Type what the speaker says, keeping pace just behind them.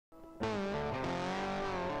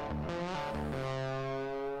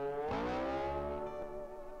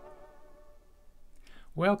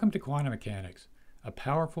Welcome to quantum mechanics, a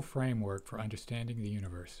powerful framework for understanding the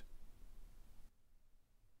universe.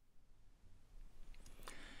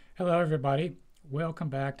 Hello everybody, welcome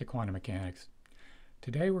back to quantum mechanics.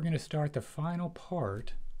 Today we're going to start the final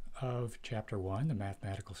part of Chapter 1, the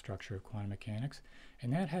mathematical structure of quantum mechanics,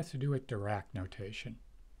 and that has to do with Dirac notation.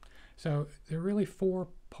 So there are really four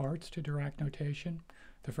parts to Dirac notation.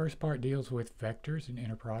 The first part deals with vectors and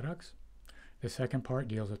inner products. The second part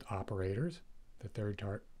deals with operators. The third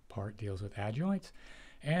part deals with adjoints.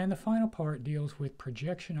 And the final part deals with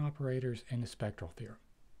projection operators and the spectral theorem.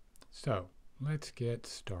 So let's get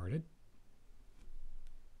started.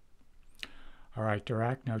 All right,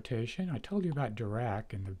 Dirac notation. I told you about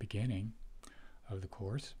Dirac in the beginning of the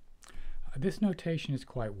course. This notation is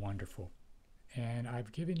quite wonderful. And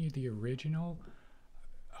I've given you the original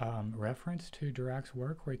reference to Dirac's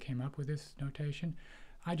work where he came up with this notation.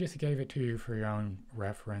 I just gave it to you for your own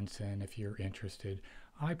reference, and if you're interested.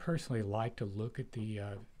 I personally like to look at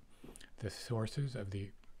the sources of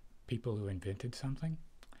the people who invented something.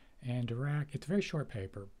 And Dirac, it's a very short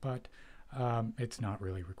paper, but it's not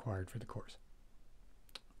really required for the course.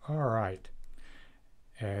 All right.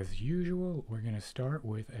 As usual, we're going to start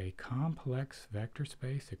with a complex vector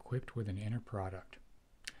space equipped with an inner product.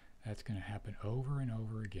 That's going to happen over and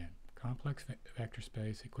over again. Complex vector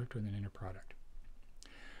space equipped with an inner product.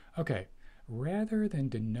 Okay, rather than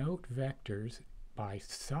denote vectors by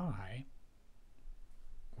psi,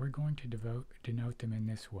 we're going to denote them in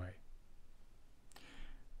this way.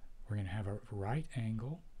 We're going to have a right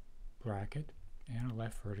angle bracket and a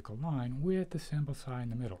left vertical line with the symbol psi in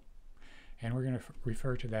the middle. And we're going to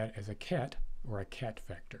refer to that as a ket, or a ket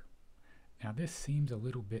vector. Now this seems a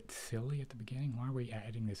little bit silly at the beginning. Why are we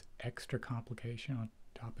adding this extra complication on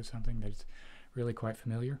top of something that's really quite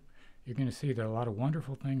familiar? You're going to see that a lot of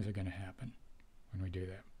wonderful things are going to happen when we do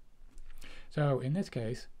that. So in this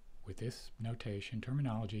case, with this notation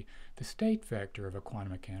terminology, the state vector of a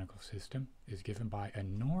quantum mechanical system is given by a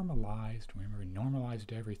normalized, remember we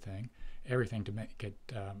normalized everything to make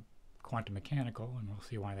it quantum mechanical, and we'll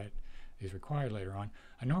see why that is required later on,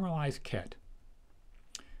 a normalized ket.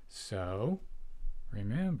 So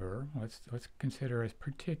remember, let's consider a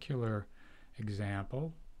particular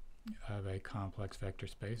example of a complex vector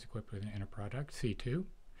space equipped with an inner product, C2.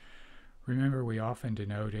 Remember, we often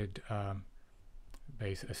denoted a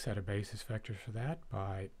set of basis vectors for that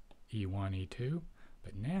by E1, E2,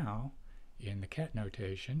 but now in the ket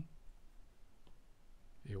notation,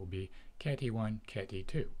 it will be ket E1, ket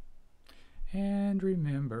E2. And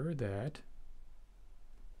remember that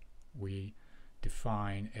we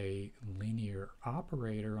define a linear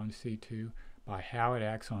operator on C2 by how it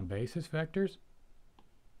acts on basis vectors.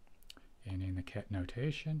 And in the ket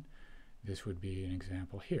notation, this would be an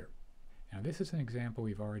example here. Now this is an example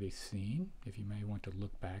we've already seen, if you may want to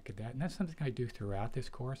look back at that. And that's something I do throughout this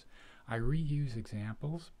course. I reuse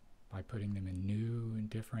examples by putting them in new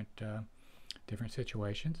and different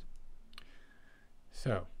situations.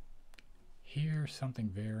 So here's something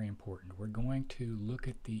very important. We're going to look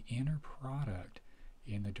at the inner product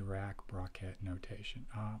in the Dirac-Bra-ket notation.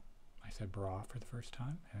 I said bra for the first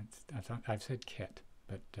time. I've said ket,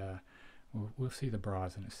 but we'll see the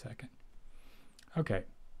bras in a second. Okay,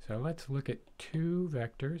 so let's look at two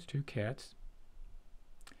vectors, two kets,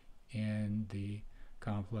 in the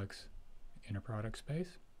complex inner product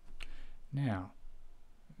space. Now,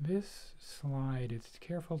 this slide, it's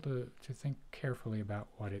careful to think carefully about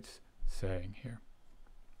what it's saying here.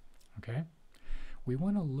 Okay? We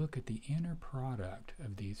want to look at the inner product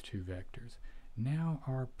of these two vectors. Now,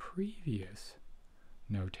 our previous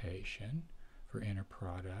notation for inner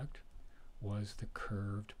product was the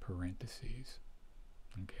curved parentheses.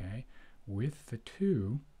 Okay? With the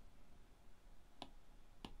two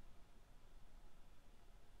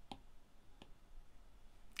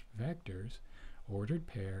vectors ordered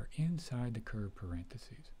pair inside the curved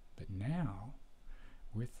parentheses. But now,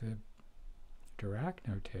 with the Dirac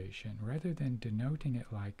notation, rather than denoting it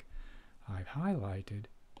like I've highlighted,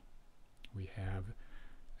 we have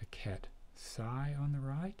a ket psi on the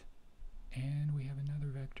right, and we have another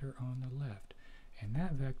vector on the left. And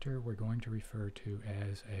that vector we're going to refer to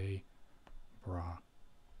as a bra.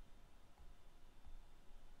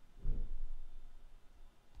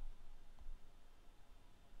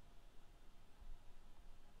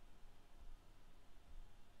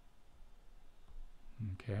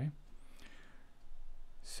 Okay.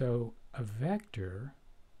 So a vector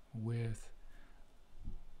with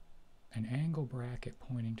an angle bracket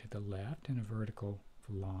pointing to the left and a vertical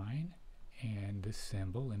line, and the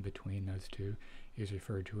symbol in between those two is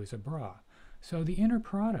referred to as a bra. So the inner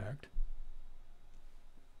product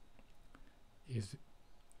is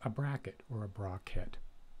a bracket or a bracket.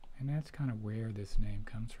 And that's kind of where this name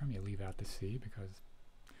comes from. You leave out the C because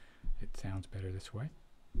it sounds better this way.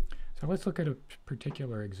 So let's look at a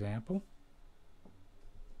particular example.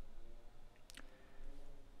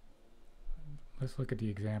 Let's look at the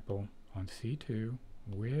example on C2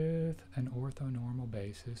 with an orthonormal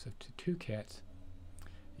basis of two kets,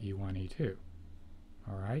 E1, E2.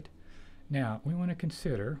 All right. Now, we want to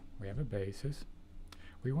consider, we have a basis,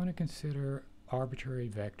 we want to consider arbitrary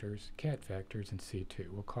vectors, ket vectors in C2.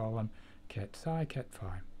 We'll call them ket psi, ket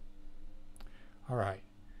phi. All right.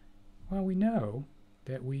 Well, we know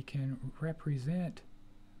that we can represent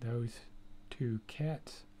those two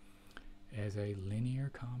kets as a linear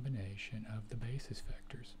combination of the basis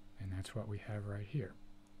vectors, and that's what we have right here.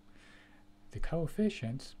 The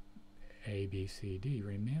coefficients, A, B, C, D,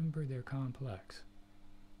 remember they're complex.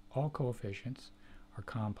 All coefficients are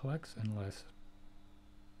complex unless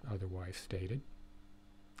otherwise stated.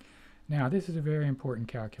 Now, this is a very important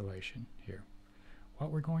calculation here.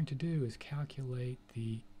 What we're going to do is calculate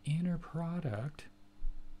the inner product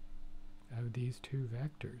of these two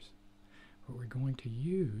vectors. But we're going to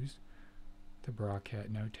use the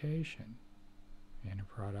bracket notation, inner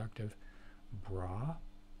product of bra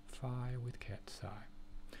phi with ket psi.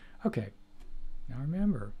 Okay, now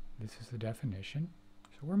remember, this is the definition.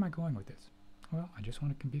 So where am I going with this? Well, I just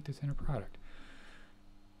want to compute this inner product.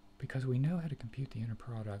 Because we know how to compute the inner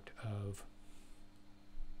product of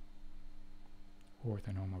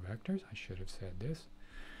orthonormal vectors, I should have said this.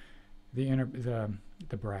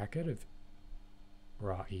 The bracket of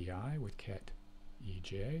bra EI with ket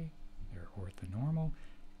EJ, they're orthonormal,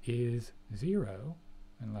 is 0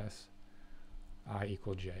 unless I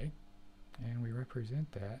equal j, and we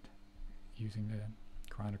represent that using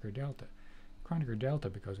the Kronecker delta. Kronecker delta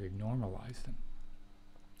because we've normalized them.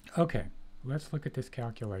 Okay, let's look at this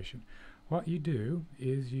calculation. What you do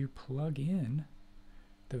is you plug in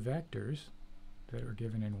the vectors that are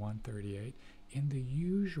given in 138 in the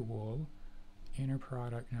usual inner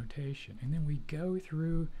product notation, and then we go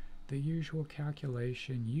through the usual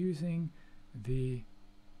calculation using the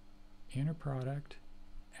inner product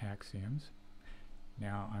axioms.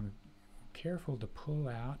 Now I'm careful to pull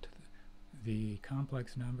out the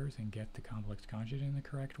complex numbers and get the complex conjugate in the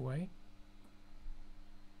correct way.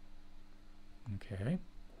 Okay,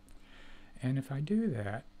 and if I do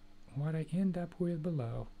that, what I end up with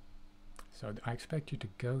below, so I expect you to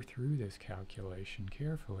go through this calculation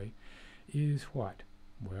carefully, is what?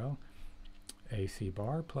 Well, AC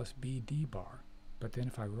bar plus BD bar. But then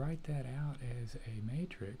if I write that out as a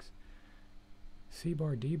matrix, C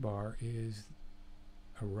bar D bar is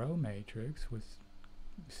a row matrix with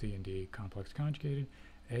C and D complex conjugated.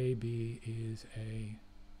 AB is a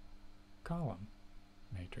column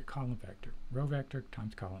matrix, column vector, row vector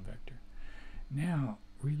times column vector. Now,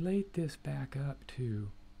 relate this back up to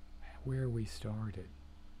where we started.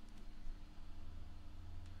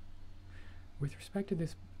 With respect to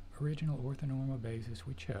this original orthonormal basis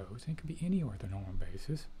we chose, and it could be any orthonormal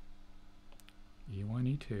basis,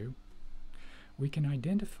 E1, E2, we can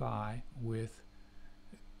identify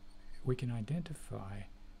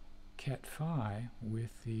ket phi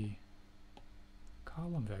with the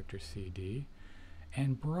column vector CD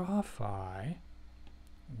and bra phi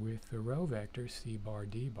with the row vector C bar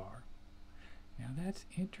D bar. Now that's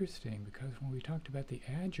interesting because when we talked about the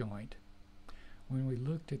adjoint, when we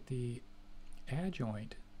looked at the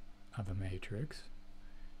adjoint of a matrix,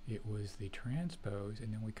 it was the transpose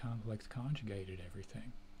and then we complex conjugated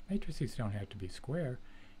everything. Matrices don't have to be square.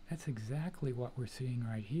 That's exactly what we're seeing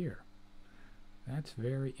right here. That's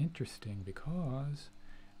very interesting because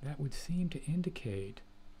that would seem to indicate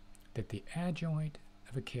that the adjoint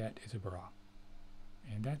of a ket is a bra.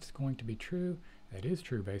 And that's going to be true. That is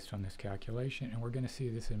true based on this calculation, and we're going to see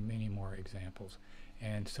this in many more examples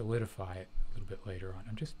and solidify it a little bit later on.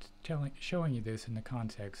 I'm just showing you this in the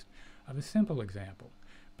context of a simple example.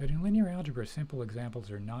 But in linear algebra, simple examples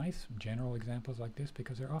are nice, general examples like this,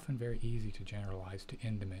 because they're often very easy to generalize to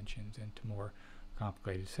n dimensions and to more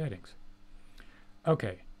complicated settings.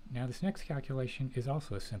 Okay, now this next calculation is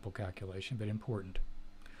also a simple calculation, but important.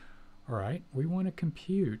 All right, we want to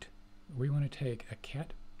compute, we want to take a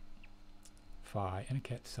ket phi and a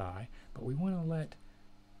ket psi, but we want to let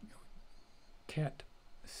ket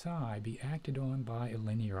psi be acted on by a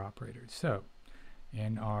linear operator. So,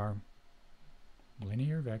 in our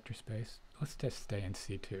linear vector space, let's just stay in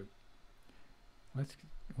C2.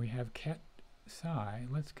 We have ket psi,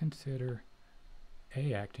 let's consider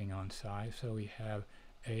A acting on psi, so we have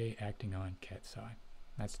A acting on ket psi.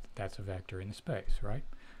 That's a vector in the space, right?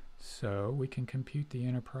 So we can compute the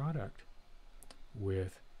inner product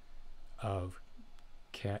of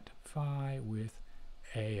ket phi with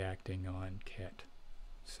A acting on ket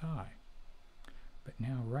psi. But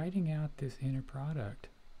now writing out this inner product,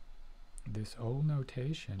 this old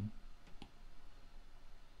notation,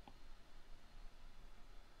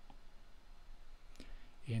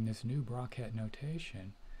 in this new bracket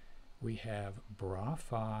notation, we have bra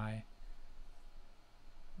phi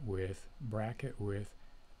with bracket with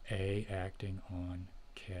A acting on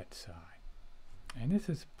ket psi. And this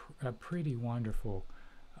is a pretty wonderful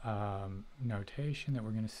notation that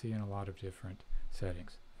we're going to see in a lot of different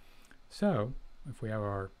settings. So, if we have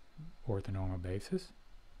our orthonormal basis,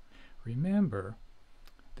 remember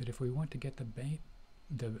that if we want to get the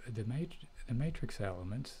matrix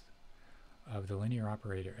elements of the linear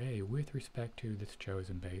operator A with respect to this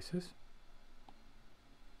chosen basis,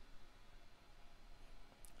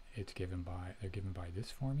 they're given by this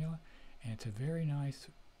formula, and it's a very nice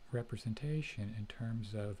representation in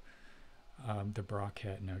terms of the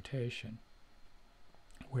bracket notation,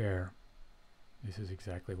 where this is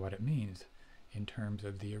exactly what it means in terms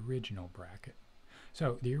of the original bracket.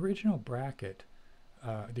 So the original bracket,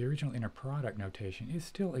 the original inner product notation is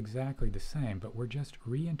still exactly the same, but we're just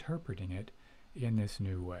reinterpreting it in this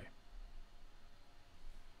new way.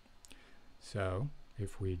 So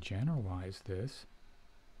if we generalize this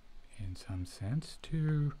in some sense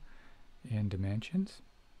to n dimensions,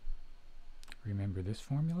 remember this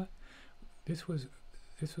formula? This was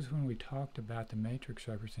when we talked about the matrix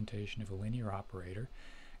representation of a linear operator.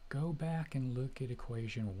 Go back and look at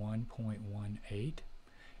equation 1.18,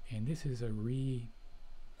 and this is a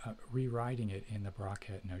rewriting it in the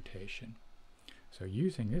bracket notation. So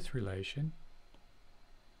using this relation,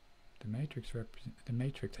 the matrix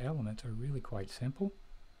elements are really quite simple.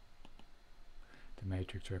 The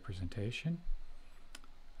matrix representation,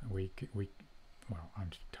 well, I'm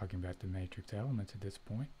talking about the matrix elements at this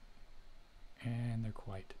point, and they're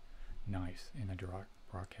quite nice in the Dirac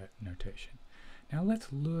bracket notation. Now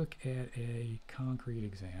let's look at a concrete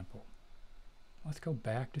example. Let's go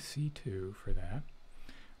back to C2 for that.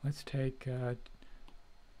 Let's take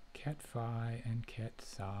ket phi and ket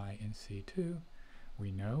psi in C2.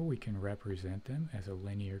 We know we can represent them as a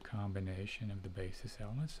linear combination of the basis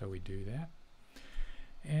elements, so we do that.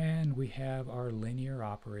 And we have our linear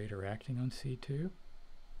operator acting on C2,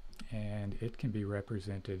 and it can be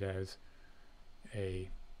represented as a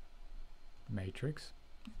matrix,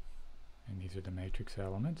 and these are the matrix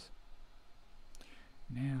elements.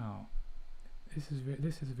 Now, this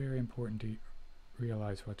is very important to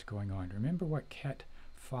realize what's going on. Remember what ket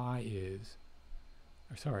phi is,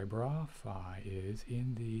 or sorry, bra phi is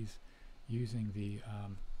in these, using the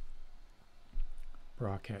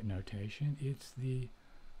bracket notation. It's the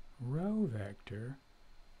row vector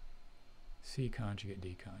C conjugate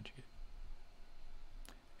D conjugate.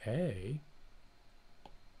 A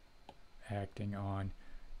acting on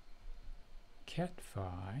ket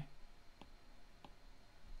phi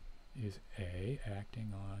is A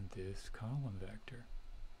acting on this column vector.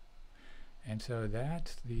 And so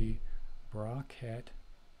that's the bracket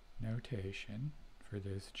notation for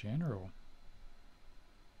this general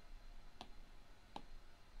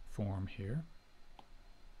form here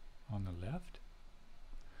on the left.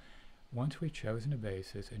 Once we've chosen a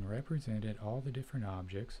basis and represented all the different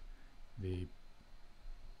objects, the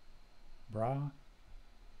bra,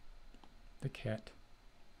 the ket,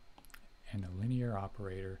 and the linear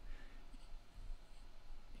operator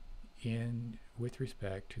with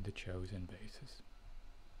respect to the chosen basis.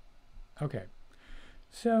 Okay,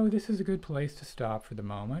 so this is a good place to stop for the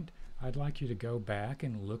moment. I'd like you to go back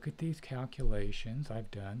and look at these calculations I've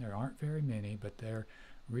done. There aren't very many, but they're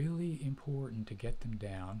really important to get them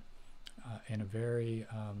down in a very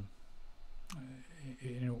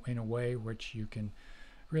in a way which you can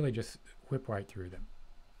really just whip right through them.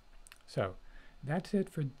 So that's it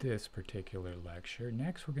for this particular lecture.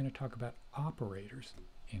 Next we're going to talk about operators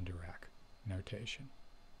in Dirac notation.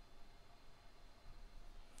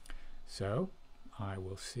 So I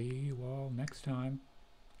will see you all next time.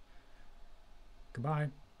 Goodbye.